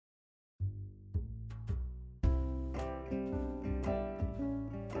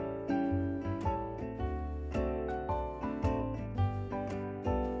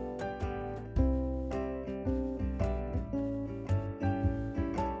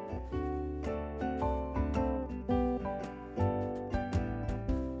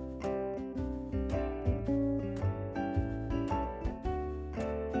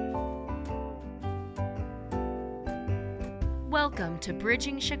Welcome to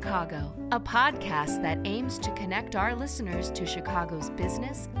Bridging Chicago, a podcast that aims to connect our listeners to Chicago's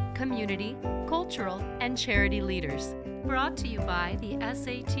business, community, cultural, and charity leaders. Brought to you by the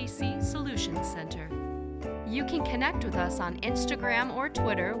SATC Solutions Center. You can connect with us on Instagram or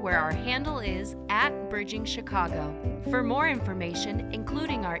Twitter, where our handle is @BridgingChicago. For more information,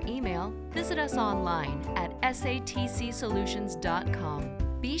 including our email, visit us online at satcsolutions.com.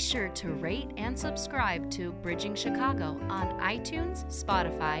 Be sure to rate and subscribe to Bridging Chicago on iTunes,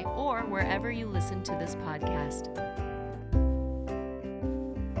 Spotify, or wherever you listen to this podcast.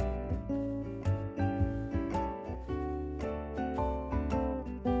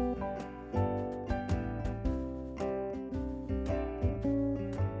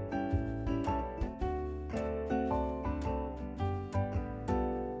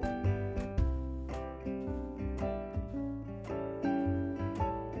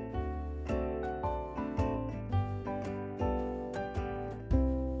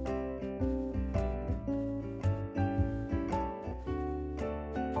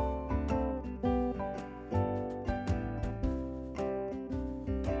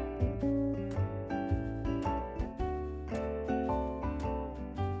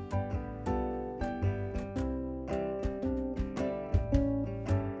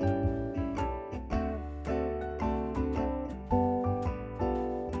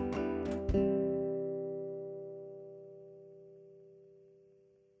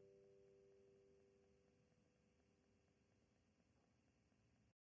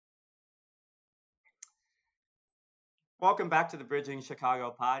 Welcome back to the Bridging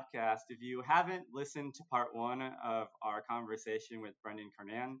Chicago podcast. If you haven't listened to part one of our conversation with Brendan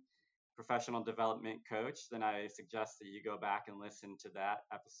Kernan, professional development coach, then I suggest that you go back and listen to that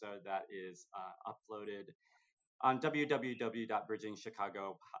episode that is uploaded on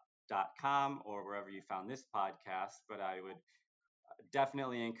www.bridgingchicago.com or wherever you found this podcast. But I would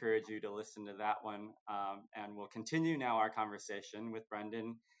definitely encourage you to listen to that one. And we'll continue now our conversation with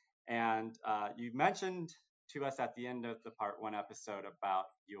Brendan. And you mentioned to us at the end of the part one episode about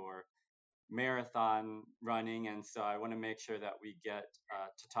your marathon running. And so I want to make sure that we get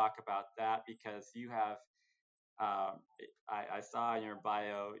to talk about that, because you have, I saw in your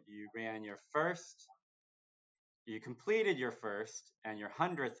bio, you completed your first and your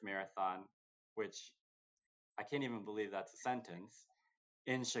 100th marathon, which I can't even believe that's a sentence,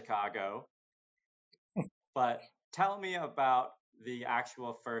 in Chicago. But tell me about the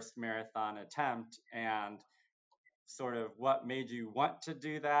actual first marathon attempt and sort of what made you want to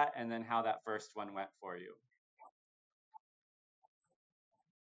do that, and then how that first one went for you.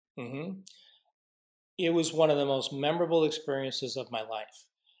 It was one of the most memorable experiences of my life.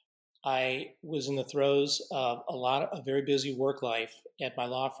 I was in the throes of a very busy work life at my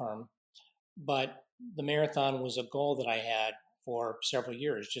law firm, but the marathon was a goal that I had for several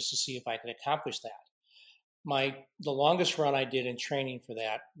years, just to see if I could accomplish that. The longest run I did in training for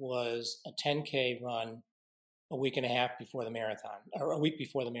that was a 10K run a week and a half before the marathon, or a week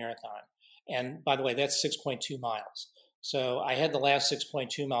before the marathon. And by the way, that's 6.2 miles. So I had the last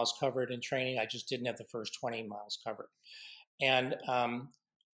 6.2 miles covered in training. I just didn't have the first 20 miles covered. And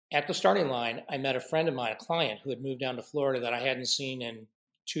at the starting line, I met a friend of mine, a client who had moved down to Florida that I hadn't seen in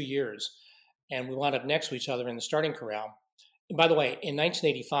 2 years. And we wound up next to each other in the starting corral. And by the way, in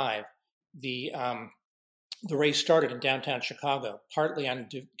 1985, the race started in downtown Chicago, partly on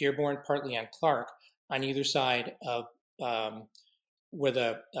Dearborn, partly on Clark, on either side of where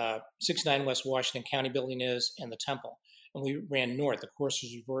the 69 West Washington County building is and the Temple. And we ran north. The course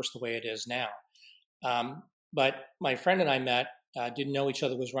was reversed the way it is now. But my friend and I met, didn't know each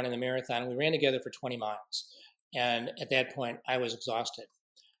other, was running the marathon. We ran together for 20 miles. And at that point, I was exhausted.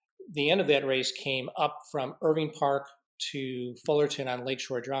 The end of that race came up from Irving Park to Fullerton on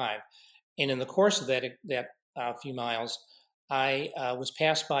Lakeshore Drive. And in the course of that few miles, I was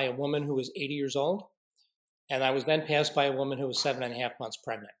passed by a woman who was 80 years old. And I was then passed by a woman who was 7.5 months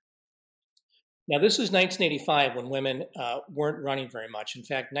pregnant. Now, this was 1985, when women weren't running very much. In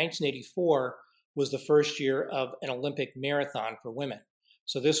fact, 1984 was the first year of an Olympic marathon for women.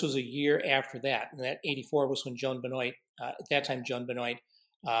 So this was a year after that. And that 84 was when Joan Benoit, at that time, Joan Benoit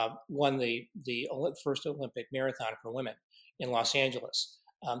won the first Olympic marathon for women in Los Angeles.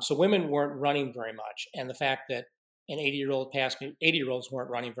 So women weren't running very much. And the fact that an 80-year-old passed me, 80-year-olds weren't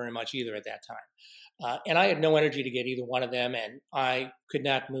running very much either at that time. And I had no energy to get either one of them, and I could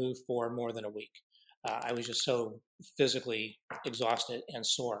not move for more than a week. I was just so physically exhausted and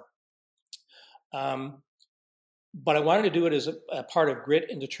sore. But I wanted to do it as a part of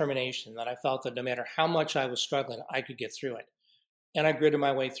grit and determination, that I felt that no matter how much I was struggling, I could get through it. And I gritted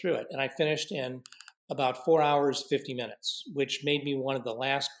my way through it. And I finished in about 4 hours, 50 minutes, which made me one of the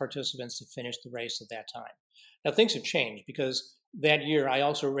last participants to finish the race at that time. Now, things have changed because that year I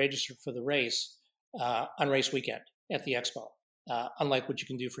also registered for the race on race weekend at the Expo, unlike what you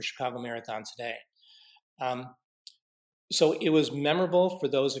can do for Chicago Marathon today. So it was memorable for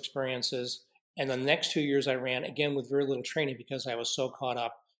those experiences. And the next 2 years I ran, again, with very little training because I was so caught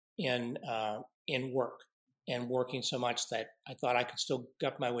up in work and working so much that I thought I could still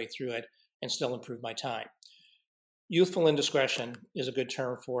gut my way through it and still improve my time. Youthful indiscretion is a good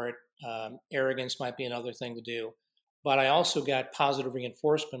term for it. Arrogance might be another thing to do. But I also got positive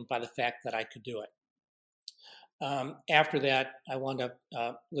reinforcement by the fact that I could do it. After that, I wound up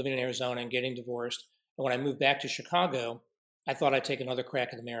living in Arizona and getting divorced. And when I moved back to Chicago, I thought I'd take another crack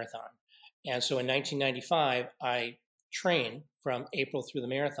at the marathon. And so in 1995, I trained from April through the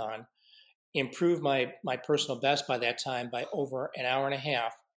marathon, improved my personal best by that time by over an hour and a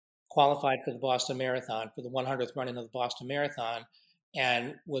half, qualified for the Boston Marathon, for the 100th running of the Boston Marathon,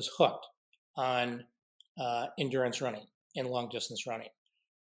 and was hooked on endurance running and long distance running.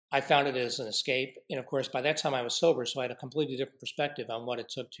 I found it as an escape. And of course, by that time I was sober, so I had a completely different perspective on what it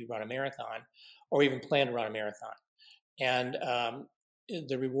took to run a marathon or even plan to run a marathon. And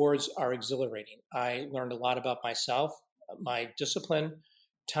the rewards are exhilarating. I learned a lot about myself, my discipline,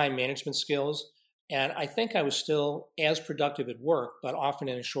 time management skills, and I think I was still as productive at work, but often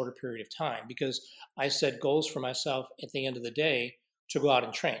in a shorter period of time because I set goals for myself at the end of the day to go out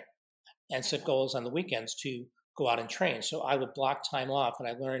and train and set goals on the weekends to go out and train. So I would block time off and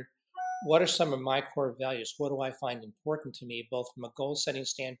I learned what are some of my core values? What do I find important to me, both from a goal setting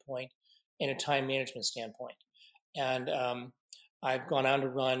standpoint and a time management standpoint? And I've gone on to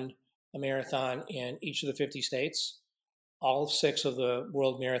run a marathon in each of the 50 states, all 6 of the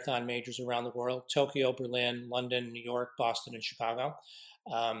world marathon majors around the world, Tokyo, Berlin, London, New York, Boston, and Chicago.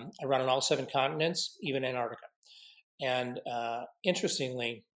 I run on all 7 continents, even Antarctica. And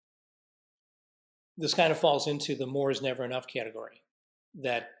interestingly, this kind of falls into the more is never enough category.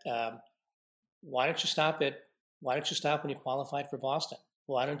 That why don't you stop when you qualified for Boston?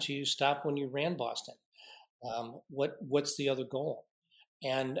 Why don't you stop when you ran Boston? What's the other goal?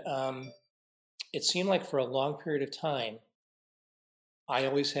 And it seemed like for a long period of time, I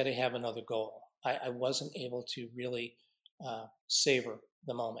always had to have another goal. I wasn't able to really savor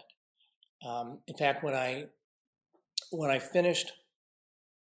the moment. In fact, when I finished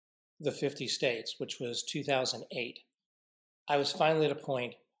the 50 states, which was 2008, I was finally at a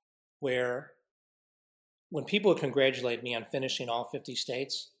point where when people would congratulate me on finishing all 50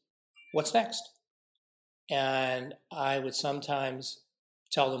 states, what's next? And I would sometimes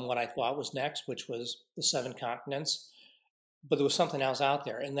tell them what I thought was next, which was the 7 continents, but there was something else out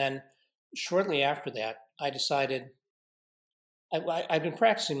there. And then shortly after that, I decided, I've been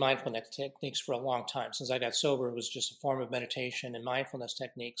practicing mindfulness techniques for a long time. Since I got sober, it was just a form of meditation and mindfulness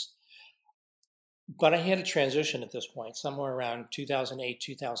techniques. But I had a transition at this point, somewhere around 2008,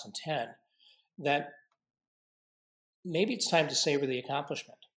 2010, that maybe it's time to savor the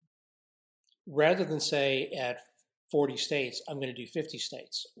accomplishment. Rather than say at 40 states, I'm going to do 50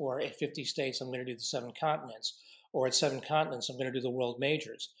 states, or at 50 states, I'm going to do the 7 continents, or at 7 continents, I'm going to do the world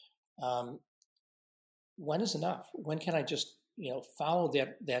majors. When is enough? When can I just follow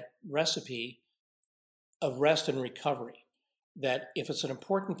that recipe of rest and recovery? That if it's an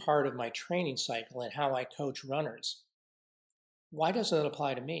important part of my training cycle and how I coach runners, why doesn't it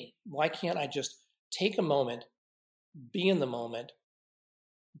apply to me? Why can't I just take a moment, be in the moment,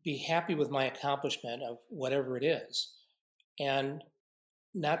 be happy with my accomplishment of whatever it is, and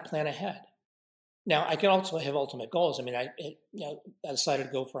not plan ahead? Now, I can also have ultimate goals. I mean, I decided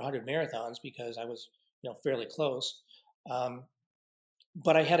to go for 100 marathons because I was, fairly close.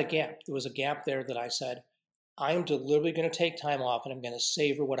 But I had a gap. There was a gap there that I said, I'm deliberately going to take time off and I'm going to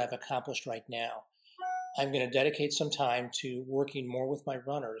savor what I've accomplished right now. I'm going to dedicate some time to working more with my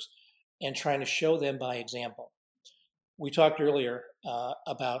runners and trying to show them by example. We talked earlier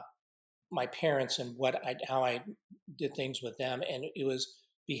about my parents and how I did things with them, and it was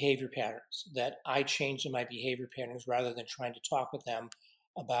behavior patterns that I changed in my behavior patterns rather than trying to talk with them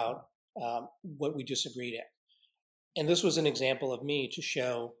about what we disagreed at. And this was an example of me to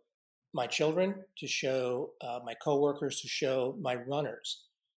show my children, to show my coworkers, to show my runners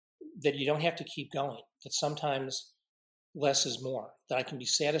that you don't have to keep going, that sometimes less is more, that I can be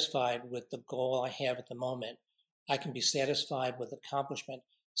satisfied with the goal I have at the moment. I can be satisfied with accomplishment,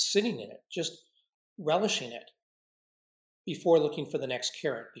 sitting in it, just relishing it, before looking for the next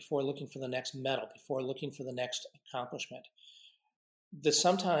carrot, before looking for the next medal, before looking for the next accomplishment. That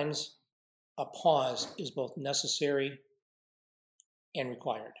sometimes a pause is both necessary and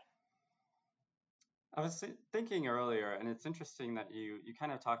required. I was thinking earlier, and it's interesting that you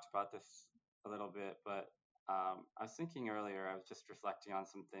kind of talked about this a little bit, but I was thinking earlier, I was just reflecting on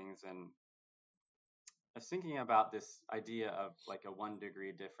some things, and I was thinking about this idea of like a 1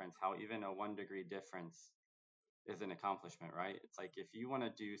 degree difference, how even a 1 degree difference is an accomplishment, right? It's like if you want to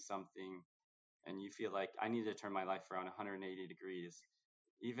do something and you feel like I need to turn my life around 180 degrees,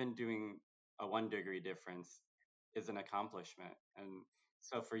 even doing a 1 degree difference is an accomplishment. And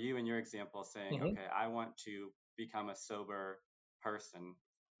so for you in your example saying, Hmm. okay, I want to become a sober person,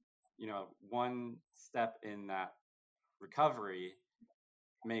 one step in that recovery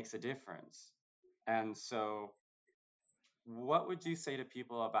makes a difference. And so what would you say to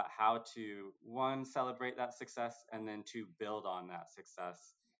people about how to, one, celebrate that success, and then two, build on that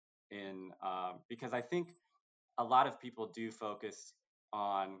success in because I think a lot of people do focus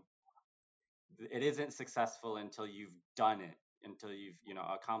on it isn't successful until you've done it, until you've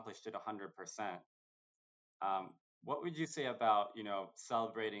accomplished it 100%. What would you say about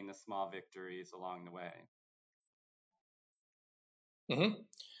celebrating the small victories along the way? Hmm.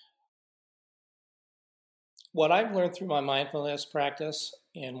 What I've learned through my mindfulness practice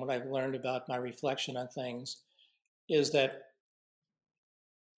and what I've learned about my reflection on things is that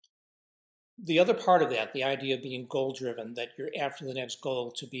the other part of that, the idea of being goal driven, that you're after the next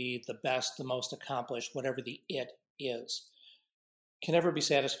goal to be the best, the most accomplished, whatever the it is, can never be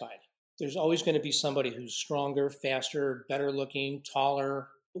satisfied. There's always going to be somebody who's stronger, faster, better looking, taller,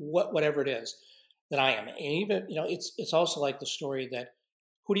 whatever it is than I am. And even, it's also like the story that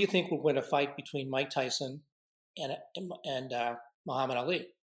who do you think would win a fight between Mike Tyson and Muhammad Ali?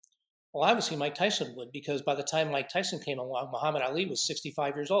 Well, obviously Mike Tyson would, because by the time Mike Tyson came along, Muhammad Ali was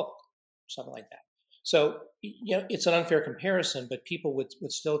 65 years old, something like that. So, it's an unfair comparison, but people would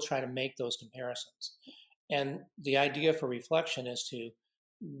still try to make those comparisons. And the idea for reflection is to,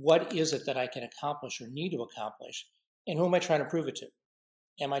 what is it that I can accomplish or need to accomplish? And who am I trying to prove it to?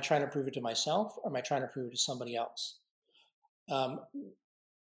 Am I trying to prove it to myself, or am I trying to prove it to somebody else?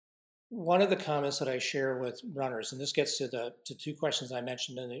 One of the comments that I share with runners, and this gets to two questions I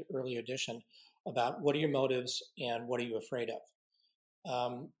mentioned in the earlier edition about what are your motives and what are you afraid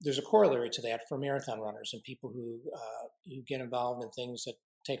of? There's a corollary to that for marathon runners and people who get involved in things that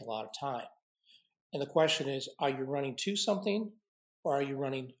take a lot of time. And the question is, are you running to something or are you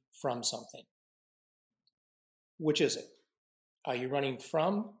running from something? Which is it? Are you running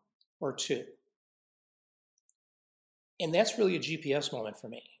from or to? And that's really a GPS moment for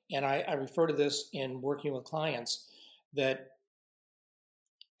me. And I refer to this in working with clients, that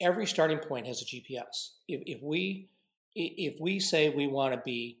every starting point has a GPS. If we say we want to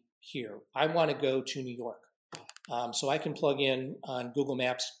be here, I want to go to New York. So I can plug in on Google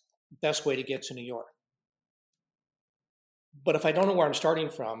Maps, best way to get to New York. But if I don't know where I'm starting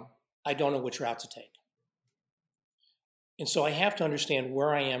from, I don't know which route to take. And so I have to understand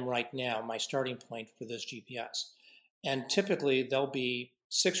where I am right now, my starting point for this GPS. And typically there'll be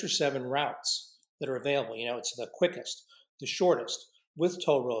 6 or 7 routes that are available. It's the quickest, the shortest, with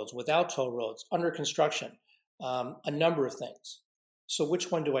toll roads, without toll roads, under construction, a number of things. So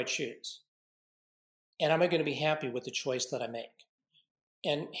which one do I choose? And am I going to be happy with the choice that I make?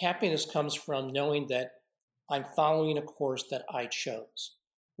 And happiness comes from knowing that I'm following a course that I chose,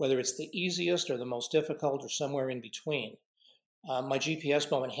 whether it's the easiest or the most difficult or somewhere in between. My GPS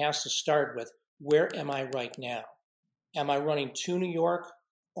moment has to start with, where am I right now? Am I running to New York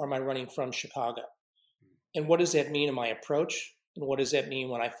or am I running from Chicago? And what does that mean in my approach? And what does that mean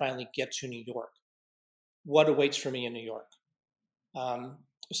when I finally get to New York? What awaits for me in New York?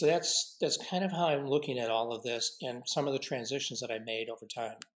 So that's kind of how I'm looking at all of this and some of the transitions that I made over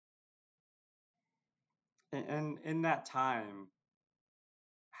time. And in that time,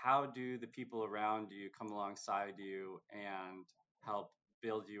 how do the people around you come alongside you and help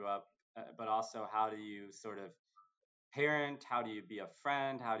build you up? But also, how do you sort of parent? How do you be a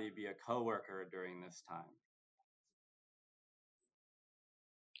friend? How do you be a coworker during this time?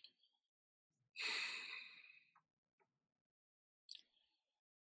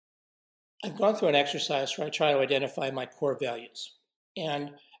 I've gone through an exercise where I try to identify my core values.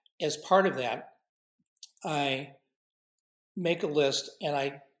 And as part of that, I make a list and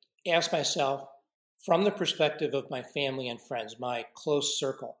I ask myself, from the perspective of my family and friends, my close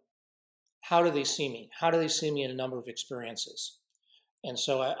circle, how do they see me? How do they see me in a number of experiences? And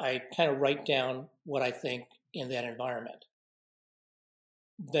so I kind of write down what I think in that environment.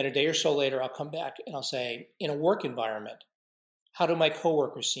 Then a day or so later, I'll come back and I'll say, in a work environment, how do my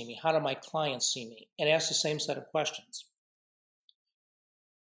coworkers see me? How do my clients see me? And ask the same set of questions.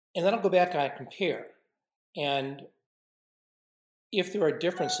 And then I'll go back and I compare. And if there are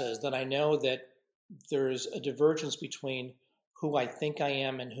differences, then I know that there's a divergence between who I think I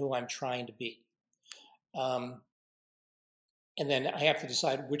am and who I'm trying to be. Um, and then I have to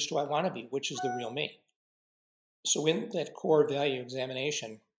decide, which do I want to be, which is the real me. So in that core value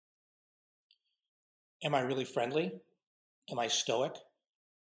examination, am I really friendly? Am I stoic?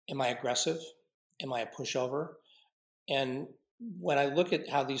 Am I aggressive? Am I a pushover? And when I look at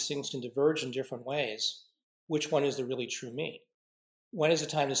how these things can diverge in different ways, which one is the really true me? When is the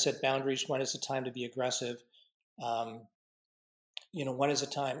time to set boundaries? When is the time to be aggressive? Um, when is the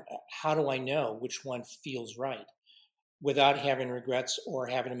time? How do I know which one feels right without having regrets or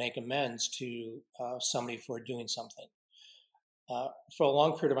having to make amends to somebody for doing something? For a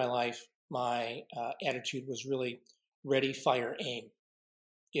long period of my life, my attitude was really ready, fire, aim.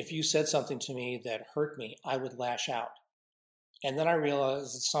 If you said something to me that hurt me, I would lash out. And then I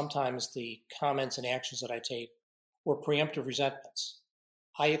realized that sometimes the comments and actions that I take were preemptive resentments.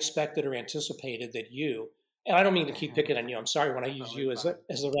 I expected or anticipated that you, and I don't mean to keep picking on you. I'm sorry when I use you as a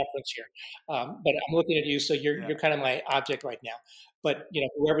reference here, but I'm looking at you, so you're kind of my object right now. But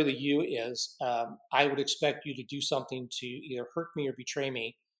whoever the you is, I would expect you to do something to either hurt me or betray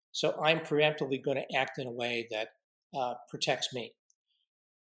me. So I'm preemptively going to act in a way that protects me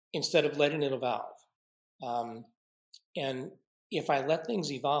instead of letting it evolve. And if I let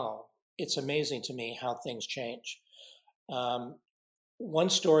things evolve, it's amazing to me how things change.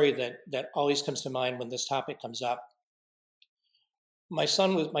 One story that always comes to mind when this topic comes up, my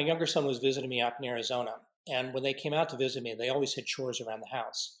younger son was visiting me out in Arizona, and when they came out to visit me, they always had chores around the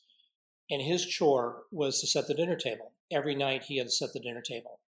house. And his chore was to set the dinner table. Every night he had to set the dinner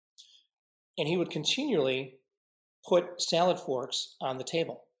table. And he would continually put salad forks on the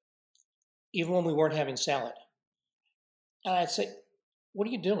table, even when we weren't having salad. And I'd say, what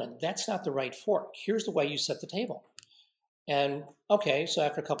are you doing? That's not the right fork. Here's the way you set the table. And okay, so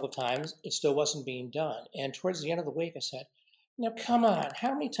after a couple of times, it still wasn't being done. And towards the end of the week, I said, now come on,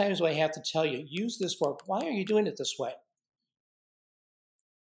 how many times do I have to tell you, use this fork? Why are you doing it this way?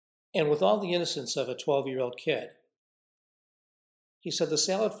 And with all the innocence of a 12-year-old kid, he said, the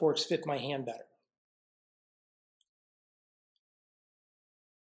salad forks fit my hand better.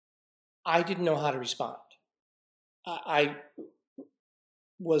 I didn't know how to respond. I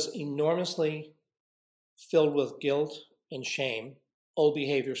was enormously filled with guilt and shame, old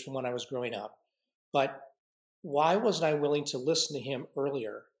behaviors from when I was growing up. But why wasn't I willing to listen to him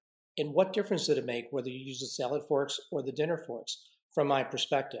earlier? And what difference did it make whether you use the salad forks or the dinner forks from my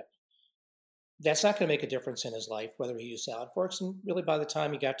perspective? That's not going to make a difference in his life, whether he used salad forks. And really, by the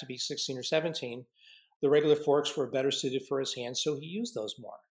time he got to be 16 or 17, the regular forks were better suited for his hands, so he used those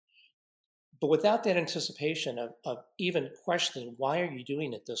more. But without that anticipation of even questioning, why are you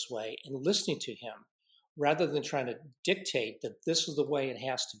doing it this way, and listening to him, rather than trying to dictate that this is the way it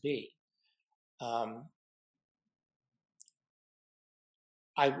has to be,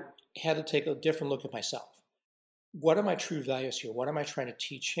 I had to take a different look at myself. What are my true values here? What am I trying to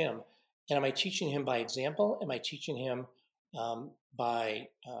teach him? And am I teaching him by example? Am I teaching him by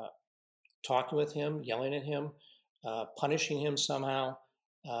talking with him, yelling at him, punishing him somehow?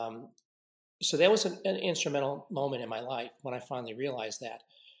 So that was an instrumental moment in my life when I finally realized that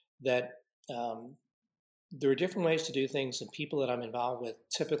there are different ways to do things, and people that I'm involved with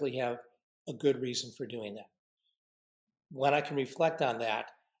typically have a good reason for doing that. When I can reflect on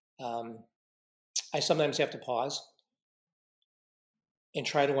that, I sometimes have to pause and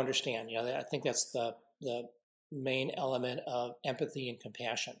try to understand. I think that's the main element of empathy and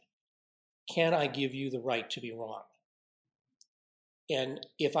compassion. Can I give you the right to be wrong? And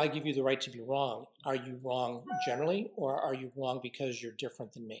if I give you the right to be wrong, are you wrong generally, or are you wrong because you're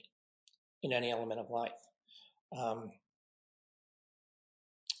different than me in any element of life?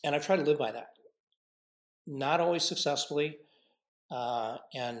 And I try to live by that. Not always successfully.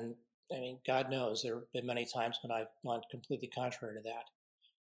 And I mean, God knows there have been many times when I've gone completely contrary to that.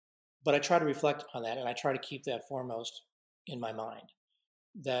 But I try to reflect upon that, and I try to keep that foremost in my mind,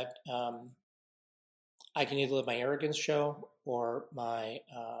 that I can either let my arrogance show or my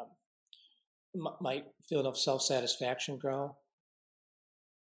feeling of self-satisfaction grow,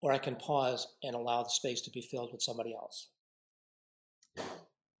 or I can pause and allow the space to be filled with somebody else.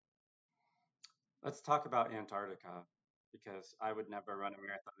 Let's talk about Antarctica, because I would never run a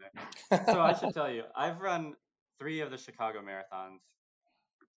marathon there. So I should tell you, I've run 3 of the Chicago marathons.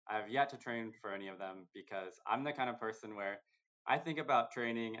 I have yet to train for any of them because I'm the kind of person where I think about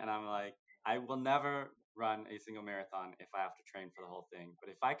training and I'm like, I will never run a single marathon if I have to train for the whole thing. But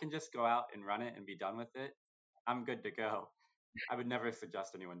if I can just go out and run it and be done with it, I'm good to go. I would never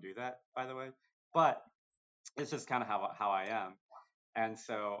suggest anyone do that, by the way. But it's just kind of how I am. And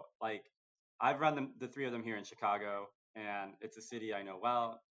so, like, I've run the three of them here in Chicago, and it's a city I know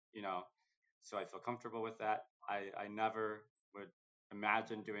well, so I feel comfortable with that. I never would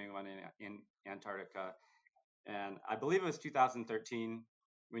imagine doing one in Antarctica. And I believe it was 2013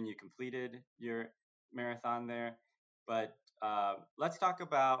 when you completed your marathon there. But let's talk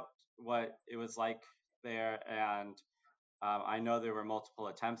about what it was like there. And I know there were multiple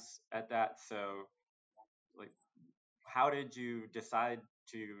attempts at that. So, like, how did you decide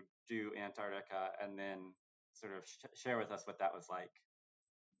to do Antarctica, and then sort of share with us what that was like?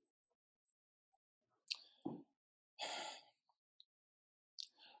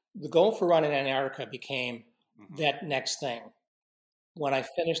 The goal for running Antarctica became that next thing. When I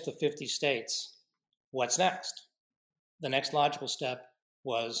finished the 50 states, what's next? The next logical step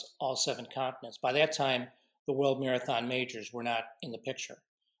was all 7 continents. By that time, the World Marathon Majors were not in the picture.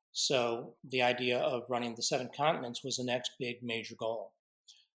 So the idea of running the 7 continents was the next big major goal.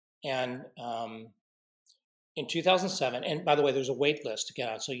 And in 2007, and by the way, there's a wait list to get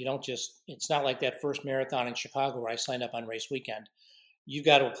on. So you don't just, it's not like that first marathon in Chicago where I signed up on race weekend. You've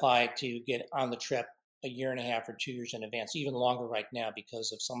got to apply to get on the trip a year and a half or 2 years in advance, even longer right now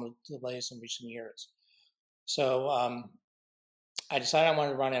because of some of the delays in recent years. So I decided I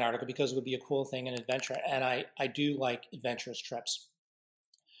wanted to run Antarctica because it would be a cool thing, an adventure. And I do like adventurous trips.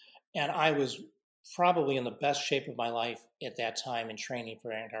 And I was probably in the best shape of my life at that time in training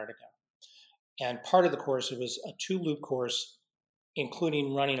for Antarctica. And part of the course, it was a 2-loop course,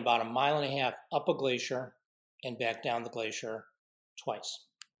 including running about 1.5 miles up a glacier and back down the glacier twice.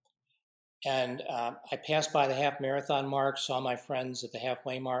 And I passed by the half marathon mark, saw my friends at the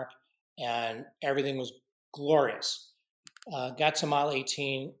halfway mark, and everything was glorious. Got to mile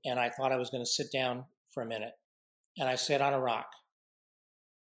 18, and I thought I was going to sit down for a minute. And I sat on a rock.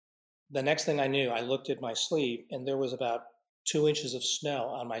 The next thing I knew, I looked at my sleeve, and there was about 2 inches of snow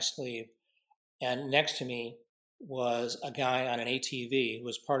on my sleeve. And next to me was a guy on an ATV who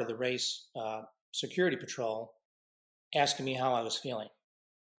was part of the race security patrol asking me how I was feeling.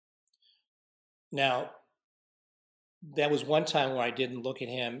 Now, that was one time where I didn't look at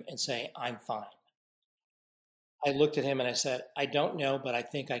him and say, I'm fine. I looked at him and I said, I don't know, but I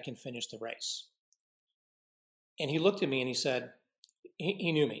think I can finish the race. And he looked at me and he said,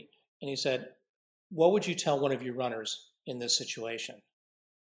 he knew me, and he said, what would you tell one of your runners in this situation?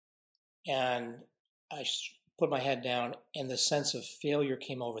 And I put my head down, and the sense of failure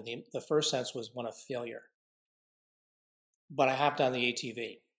came over. The first sense was one of failure. But I hopped on the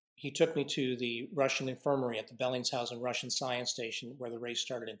ATV. He took me to the Russian infirmary at the Bellingshausen Russian Science Station where the race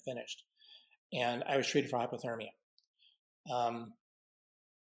started and finished. And I was treated for hypothermia.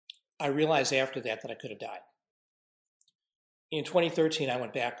 I realized after that I could have died. In 2013, I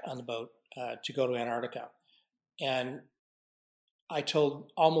went back on the boat to go to Antarctica. And I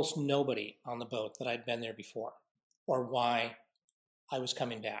told almost nobody on the boat that I'd been there before or why I was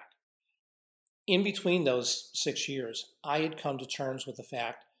coming back. In between those 6 years, I had come to terms with the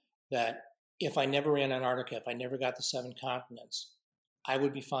fact that if I never ran Antarctica, if I never got the 7 continents, I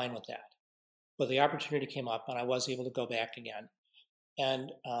would be fine with that. But the opportunity came up and I was able to go back again.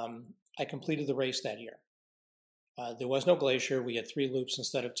 And I completed the race that year. There was no glacier. We had 3 loops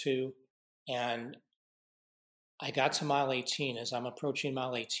instead of 2. And I got to mile 18. As I'm approaching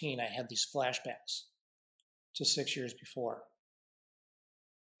mile 18, I had these flashbacks to 6 years before.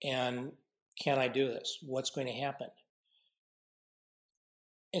 And can I do this? What's going to happen?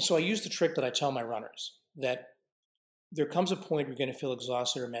 And so I use the trick that I tell my runners, that there comes a point where you're going to feel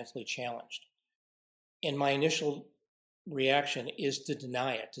exhausted or mentally challenged. And my initial reaction is to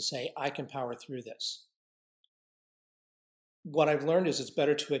deny it, to say, I can power through this. What I've learned is it's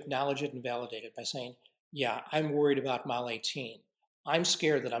better to acknowledge it and validate it by saying, yeah, I'm worried about mile 18. I'm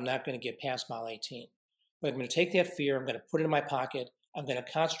scared that I'm not going to get past mile 18. But I'm going to take that fear, I'm going to put it in my pocket, I'm going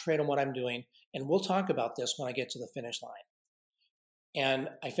to concentrate on what I'm doing, and we'll talk about this when I get to the finish line. And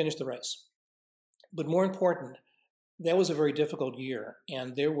I finished the race. But more important, that was a very difficult year,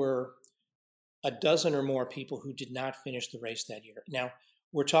 and there were a dozen or more people who did not finish the race that year. Now,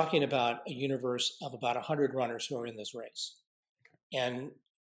 we're talking about a universe of about 100 runners who are in this race. And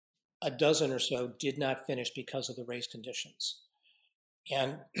a dozen or so did not finish because of the race conditions.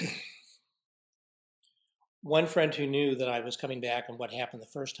 And one friend who knew that I was coming back and what happened the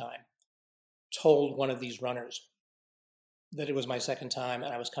first time told one of these runners that it was my second time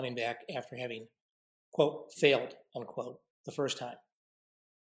and I was coming back after having, quote, failed, unquote, the first time.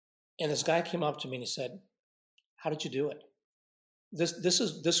 And this guy came up to me and he said, how did you do it? This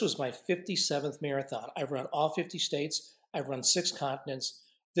was my 57th marathon. I've run all 50 states. I've run 6 continents.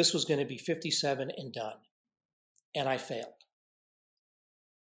 This was going to be 57 and done. And I failed.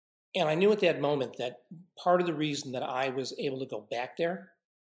 And I knew at that moment that part of the reason that I was able to go back there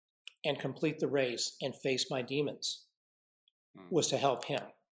and complete the race and face my demons was to help him.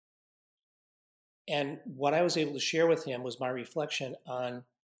 And what I was able to share with him was my reflection on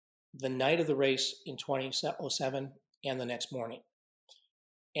the night of the race in 2007 and the next morning.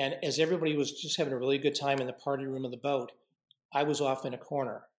 And as everybody was just having a really good time in the party room of the boat, I was off in a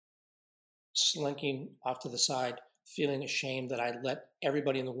corner, slinking off to the side, feeling ashamed that I let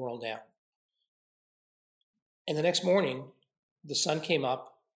everybody in the world down. And the next morning, the sun came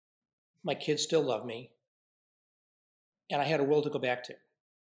up, my kids still love me, and I had a world to go back to.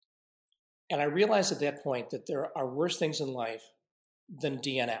 And I realized at that point that there are worse things in life than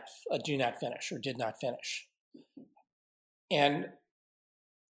DNF, a do not finish or did not finish. And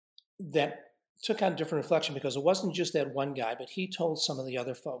that took on different reflection because it wasn't just that one guy, but he told some of the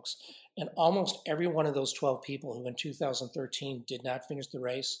other folks. And almost every one of those 12 people who in 2013 did not finish the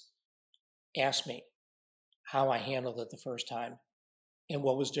race asked me how I handled it the first time and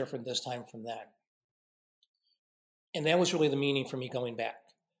what was different this time from that. And that was really the meaning for me going back.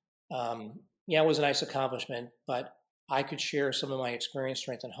 Yeah, it was a nice accomplishment, but I could share some of my experience,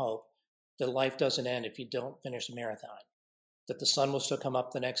 strength, and hope that life doesn't end if you don't finish the marathon, that the sun will still come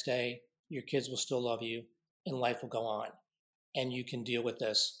up the next day, your kids will still love you, and life will go on. And you can deal with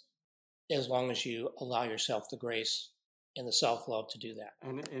this as long as you allow yourself the grace and the self-love to do that.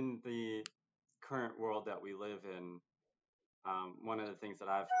 And in the current world that we live in, one of the things that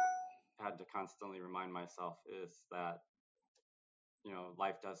I've had to constantly remind myself is that,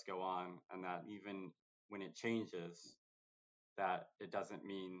 life does go on, and that even when it changes, that it doesn't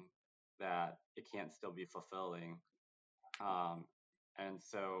mean that it can't still be fulfilling. And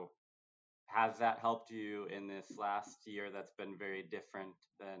so has that helped you in this last year that's been very different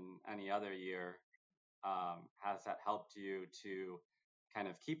than any other year? Has that helped you to kind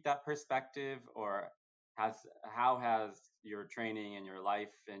of keep that perspective, or how has your training and your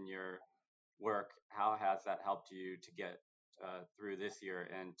life and your work, how has that helped you to get through this year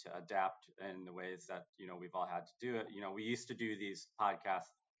and to adapt in the ways that we've all had to do it? We used to do these podcasts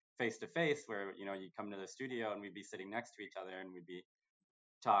face to face where you come to the studio and we'd be sitting next to each other and we'd be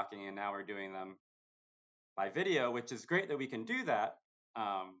talking, and now we're doing them by video, which is great that we can do that,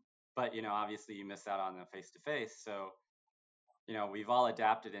 but obviously you miss out on the face to face. So we've all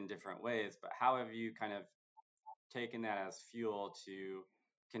adapted in different ways, but how have you kind of taken that as fuel to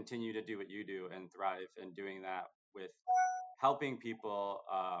continue to do what you do and thrive in doing that with helping people,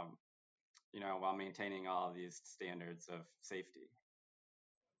 while maintaining all of these standards of safety?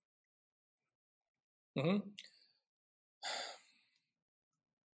 Mm-hmm.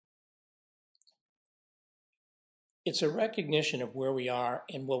 It's a recognition of where we are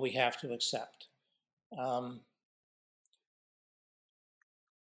and what we have to accept.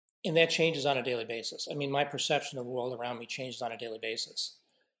 And that changes on a daily basis. I mean, my perception of the world around me changes on a daily basis.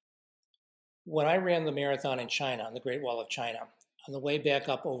 When I ran the marathon in China, on the Great Wall of China, on the way back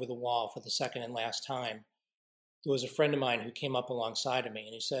up over the wall for the second and last time, there was a friend of mine who came up alongside of me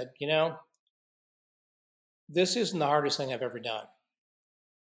and he said, this isn't the hardest thing I've ever done,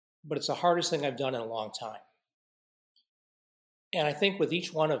 but it's the hardest thing I've done in a long time. And I think with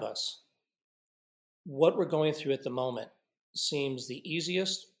each one of us, what we're going through at the moment seems the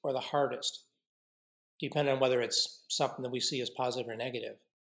easiest or the hardest, depending on whether it's something that we see as positive or negative,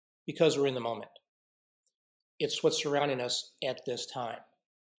 because we're in the moment. It's what's surrounding us at this time.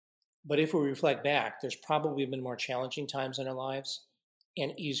 But if we reflect back, there's probably been more challenging times in our lives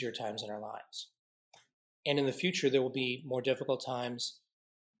and easier times in our lives. And in the future, there will be more difficult times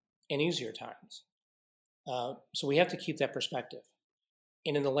and easier times. So we have to keep that perspective.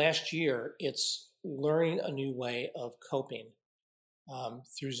 And in the last year, it's learning a new way of coping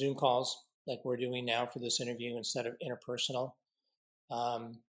through Zoom calls like we're doing now for this interview instead of interpersonal.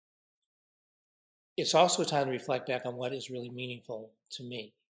 It's also a time to reflect back on what is really meaningful to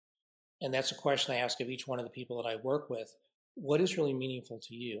me. And that's a question I ask of each one of the people that I work with. What is really meaningful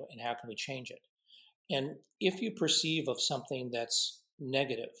to you, and how can we change it? And if you perceive of something that's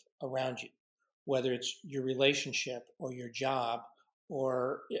negative around you, whether it's your relationship or your job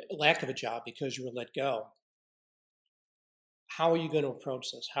or lack of a job because you were let go, how are you going to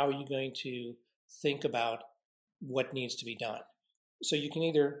approach this? How are you going to think about what needs to be done? So you can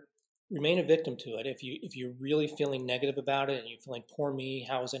either remain a victim to it if you're really feeling negative about it and you're feeling, poor me,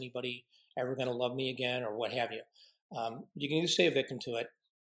 how is anybody ever going to love me again, or what have you. You can either stay a victim to it.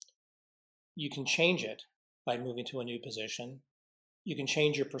 You can change it by moving to a new position. You can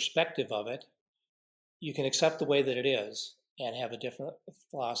change your perspective of it. You can accept the way that it is and have a different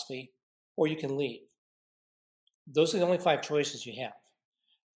philosophy, or you can leave. Those are the only 5 choices you have.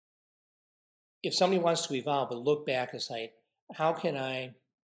 if somebody wants to evolve, but look back and say, how can I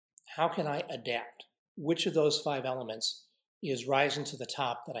adapt? Which of those 5 elements is rising to the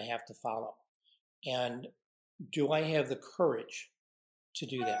top that I have to follow? And do I have the courage to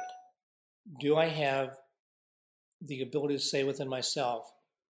do that? Do I have the ability to say within myself,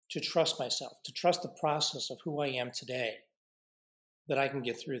 to trust the process of who I am today, that I can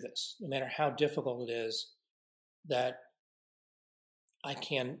get through this, no matter how difficult it is, that I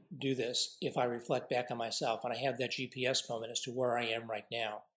can do this if I reflect back on myself and I have that GPS moment as to where I am right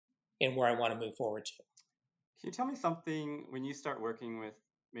now and where I want to move forward to. Can you tell me something when you start working with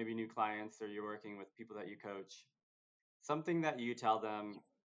maybe new clients or you're working with people that you coach, something that you tell them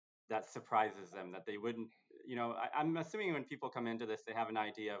that surprises them that they wouldn't, I'm assuming when people come into this, they have an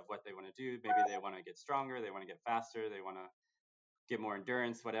idea of what they want to do. Maybe they want to get stronger, they want to get faster, they want to get more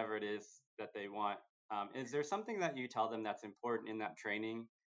endurance, whatever it is that they want. Is there something that you tell them that's important in that training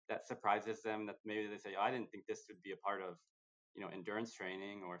that surprises them, that maybe they say, oh, I didn't think this would be a part of, endurance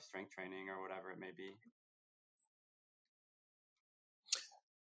training or strength training or whatever it may be?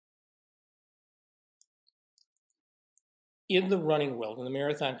 In the running world, in the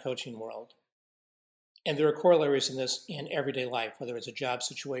marathon coaching world, and there are corollaries in this in everyday life, whether it's a job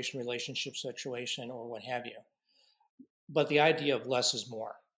situation, relationship situation, or what have you. But the idea of less is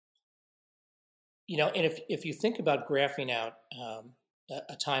more. And if you think about graphing out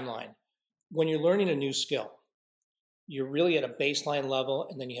a timeline, when you're learning a new skill, you're really at a baseline level,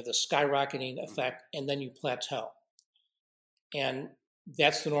 and then you have the skyrocketing effect, and then you plateau. And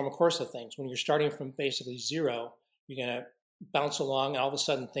that's the normal course of things. When you're starting from basically zero, you're going to bounce along, and all of a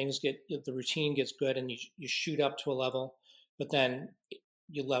sudden the routine gets good, and you shoot up to a level, but then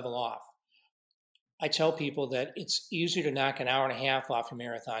you level off. I tell people that it's easier to knock an hour and a half off your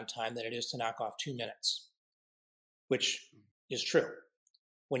marathon time than it is to knock off 2 minutes, which is true.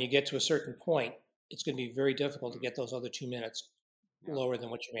 When you get to a certain point, it's going to be very difficult to get those other 2 minutes lower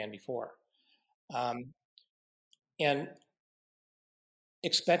than what you ran before. And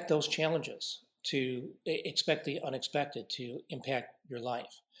expect those challenges, to expect the unexpected to impact your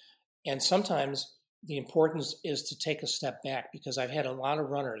life. And sometimes the importance is to take a step back, because I've had a lot of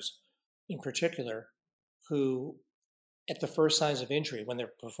runners in particular who, at the first signs of injury, when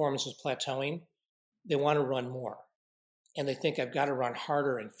their performance is plateauing, they want to run more. And they think, I've got to run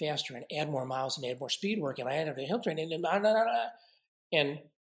harder and faster and add more miles and add more speed work, and I have the hill training, and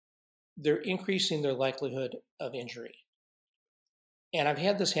they're increasing their likelihood of injury. And I've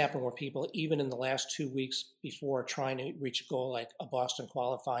had this happen where people, even in the last 2 weeks before trying to reach a goal like a Boston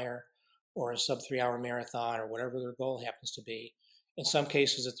qualifier or a sub-3 hour marathon or whatever their goal happens to be, in some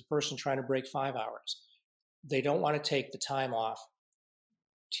cases it's a person trying to break 5 hours. They don't want to take the time off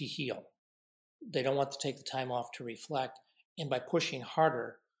to heal. They don't want to take the time off to reflect. And by pushing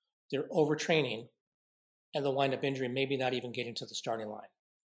harder, they're overtraining, and they'll wind up injuring, maybe not even getting to the starting line.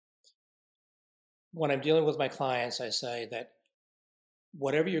 When I'm dealing with my clients, I say that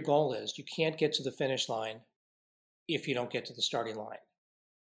whatever your goal is, you can't get to the finish line if you don't get to the starting line.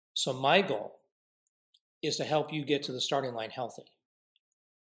 So my goal is to help you get to the starting line healthy.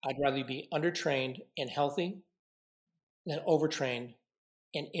 I'd rather you be undertrained and healthy than overtrained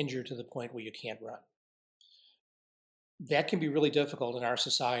and injured to the point where you can't run. That can be really difficult in our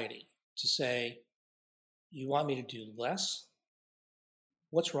society, to say, you want me to do less?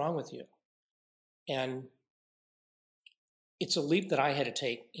 What's wrong with you? And it's a leap that I had to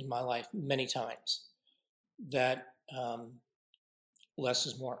take in my life many times, that less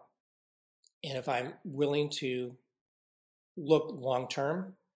is more. And if I'm willing to look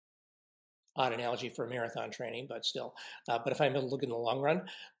long-term, odd analogy for marathon training, but still, but if I'm going to look in the long run,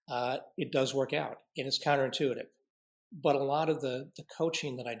 it does work out, and it's counterintuitive. But a lot of the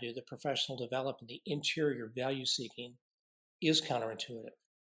coaching that I do, the professional development, the interior value seeking, is counterintuitive.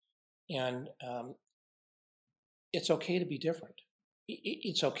 And it's okay to be different.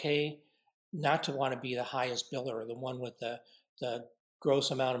 It's okay not to want to be the highest biller or the one with the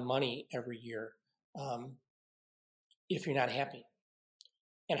gross amount of money every year if you're not happy.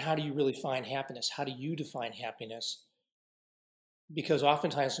 And how do you really find happiness? How do you define happiness? Because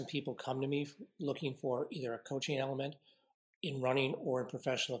oftentimes when people come to me looking for either a coaching element in running or in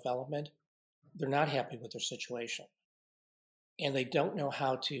professional development, they're not happy with their situation. And they don't know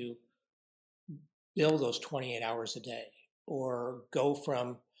how to bill those 28 hours a day or go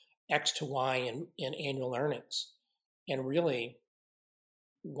from X to Y in annual earnings. And really,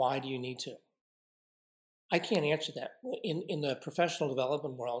 why do you need to? I can't answer that. In the professional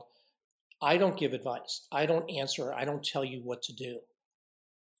development world, I don't give advice. I don't answer. I don't tell you what to do.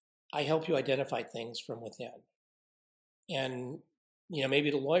 I help you identify things from within. And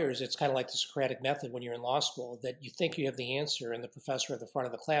maybe to lawyers, it's kind of like the Socratic method when you're in law school, that you think you have the answer and the professor at the front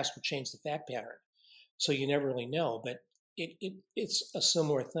of the class will change the fact pattern. So you never really know. But it's a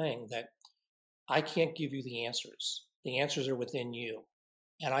similar thing, that I can't give you the answers. The answers are within you.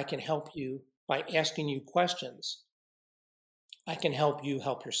 And I can help you by asking you questions. I can help you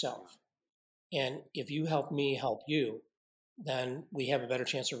help yourself. And if you help me help you, then we have a better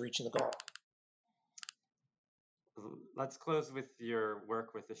chance of reaching the goal. Let's close with your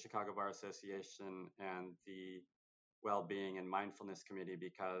work with the Chicago Bar Association and the Well-Being and Mindfulness Committee,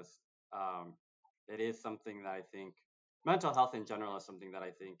 because it is something that I think, mental health in general is something that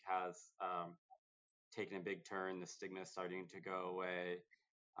I think has taken a big turn. The stigma is starting to go away.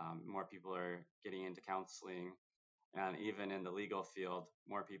 More people are getting into counseling. And even in the legal field,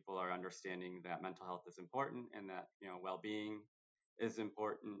 more people are understanding that mental health is important and that, well-being is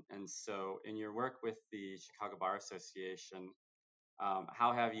important. And so in your work with the Chicago Bar Association,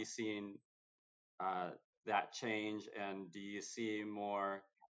 how have you seen that change? And do you see more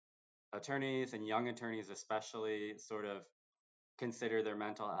attorneys, and young attorneys especially, sort of consider their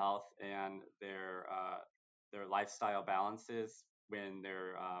mental health and their lifestyle balances when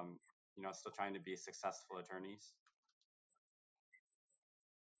they're still trying to be successful attorneys?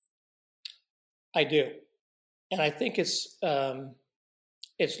 I do, and I think it's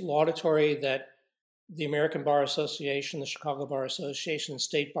laudatory that the American Bar Association, the Chicago Bar Association, and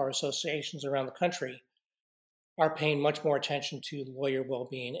state bar associations around the country are paying much more attention to lawyer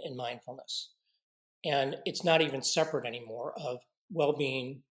well-being and mindfulness. And it's not even separate anymore of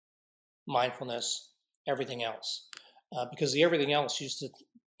well-being, mindfulness, everything else, because the everything else used to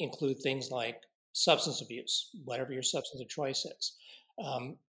include things like substance abuse, whatever your substance of choice is,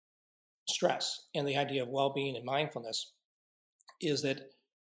 stress. And the idea of well-being and mindfulness is that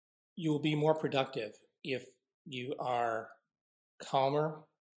you will be more productive if you are calmer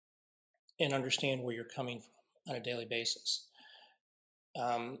and understand where you're coming from on a daily basis.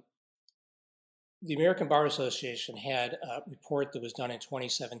 The American Bar Association had a report that was done in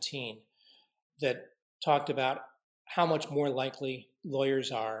 2017 that talked about how much more likely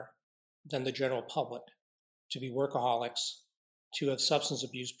lawyers are than the general public to be workaholics, to have substance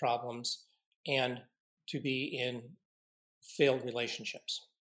abuse problems, and to be in failed relationships.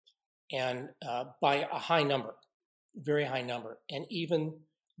 And by a high number, very high number. And even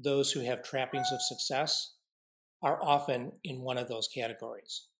those who have trappings of success are often in one of those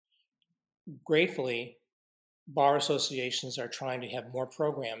categories. Gratefully, bar associations are trying to have more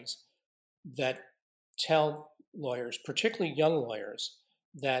programs that tell lawyers, particularly young lawyers,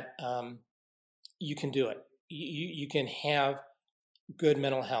 that you can do it. You can have good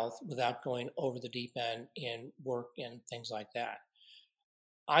mental health without going over the deep end in work and things like that.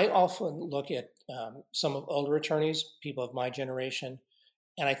 I often look at some of older attorneys, people of my generation,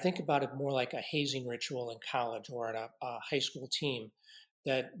 and I think about it more like a hazing ritual in college or at a high school team,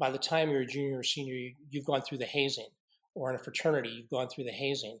 that by the time you're a junior or senior, you've gone through the hazing, or in a fraternity, you've gone through the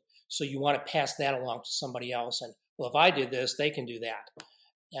hazing. So you want to pass that along to somebody else. And, well, if I did this, they can do that.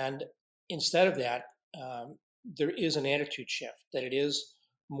 And instead of that, there is an attitude shift, that it is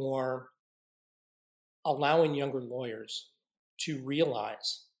more allowing younger lawyers to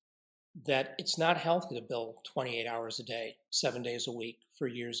realize that it's not healthy to bill 28 hours a day, 7 days a week for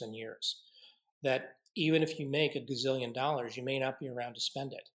years and years. That even if you make $1 gazillion, you may not be around to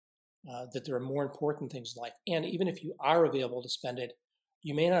spend it. That there are more important things in life. And even if you are available to spend it,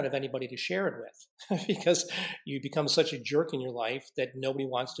 you may not have anybody to share it with because you become such a jerk in your life that nobody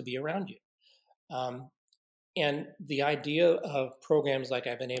wants to be around you. And the idea of programs like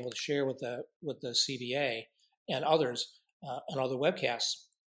I've been able to share with the CBA and others and other webcasts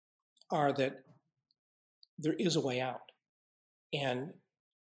are that there is a way out. And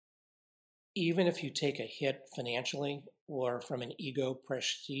even if you take a hit financially or from an ego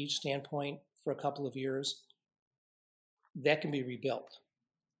prestige standpoint for a couple of years, that can be rebuilt.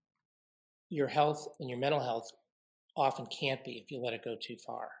 Your health and your mental health often can't be if you let it go too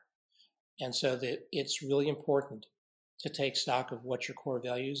far. And so that it's really important to take stock of what your core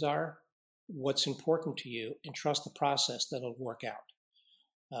values are, what's important to you, and trust the process that it'll work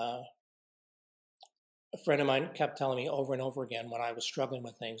out. A friend of mine kept telling me over and over again when I was struggling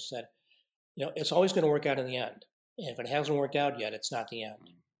with things that, it's always going to work out in the end. And if it hasn't worked out yet, it's not the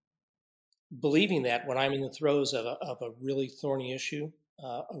end. Believing that when I'm in the throes of a really thorny issue,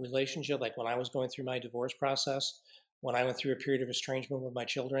 a relationship, like when I was going through my divorce process, when I went through a period of estrangement with my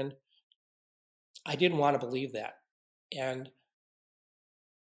children, I didn't want to believe that. And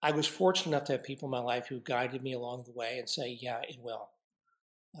I was fortunate enough to have people in my life who guided me along the way and say, yeah, it will.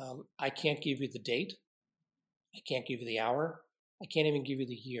 I can't give you the date. I can't give you the hour. I can't even give you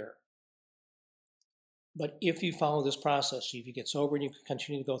the year. But if you follow this process, if you get sober and you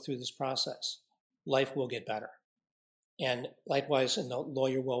continue to go through this process, life will get better. And likewise, in the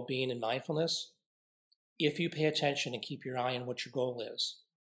lawyer well-being and mindfulness, if you pay attention and keep your eye on what your goal is,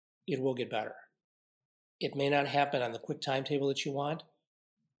 it will get better. It may not happen on the quick timetable that you want,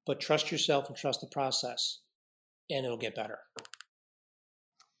 but trust yourself and trust the process, and it'll get better.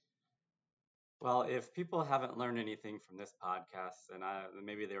 Well, if people haven't learned anything from this podcast, then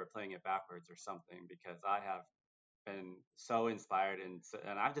maybe they were playing it backwards or something, because I have been so inspired and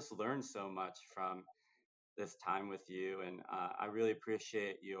I've just learned so much from this time with you. And I really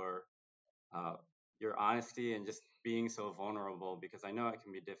appreciate your honesty and just being so vulnerable, because I know it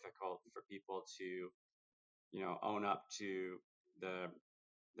can be difficult for people to, own up to the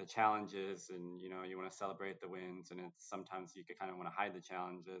challenges, and you want to celebrate the wins, and it's sometimes you could kind of want to hide the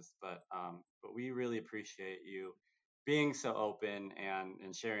challenges, but we really appreciate you being so open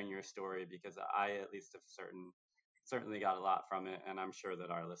and sharing your story, because I at least have certainly got a lot from it, and I'm sure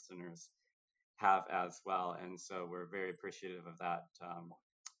that our listeners have as well. And so we're very appreciative of that,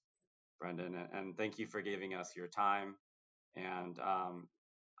 Brendan, and thank you for giving us your time. And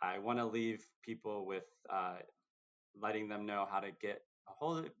I want to leave people with letting them know how to get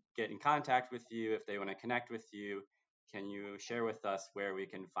in contact with you if they want to connect with you. Can you share with us where we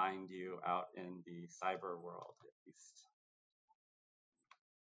can find you out in the cyber world, at least?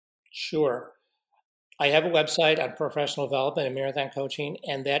 Sure. I have a website on professional development and marathon coaching,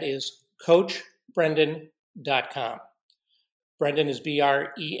 and that is coachbrendan.com. Brendan is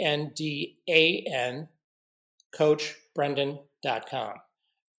BRENDAN, coachbrendan.com.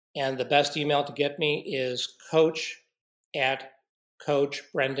 And the best email to get me is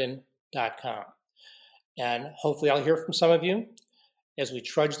coach@coachbrendan.com. And hopefully I'll hear from some of you as we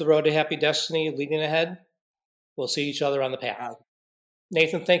trudge the road to happy destiny leading ahead. We'll see each other on the path.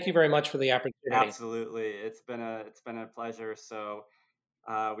 Nathan, thank you very much for the opportunity. Absolutely. It's been a pleasure. So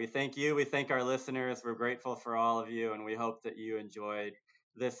we thank you. We thank our listeners. We're grateful for all of you, and we hope that you enjoyed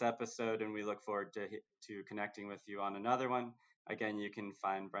this episode, and we look forward to connecting with you on another one. Again, you can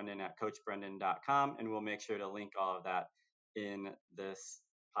find Brendan at coachbrendan.com, and we'll make sure to link all of that in this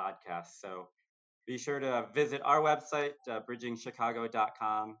podcast. So be sure to visit our website,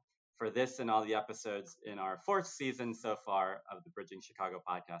 bridgingchicago.com, for this and all the episodes in our 4th season so far of the Bridging Chicago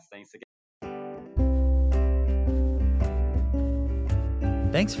podcast. Thanks again.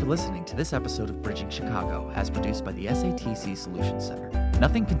 Thanks for listening to this episode of Bridging Chicago, as produced by the SATC Solutions Center.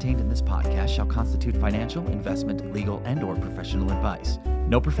 Nothing contained in this podcast shall constitute financial, investment, legal, and/or professional advice.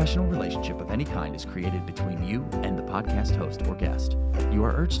 No professional relationship of any kind is created between you and the podcast host or guest. You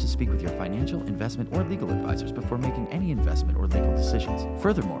are urged to speak with your financial, investment, or legal advisors before making any investment or legal decisions.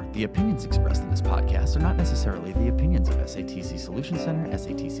 Furthermore, the opinions expressed in this podcast are not necessarily the opinions of SATC Solutions Center,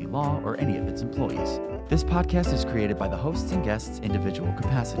 SATC Law, or any of its employees. This podcast is created by the hosts and guests' individual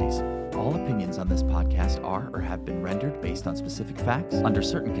capacities. All opinions on this podcast are or have been rendered based on specific facts, under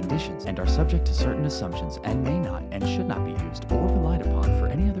certain conditions, and are subject to certain assumptions, and may not and should not be used or relied upon for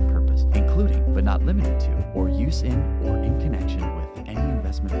any other purpose, including but not limited to, or use in or in connection with any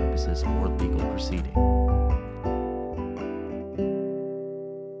investment purposes or legal proceeding.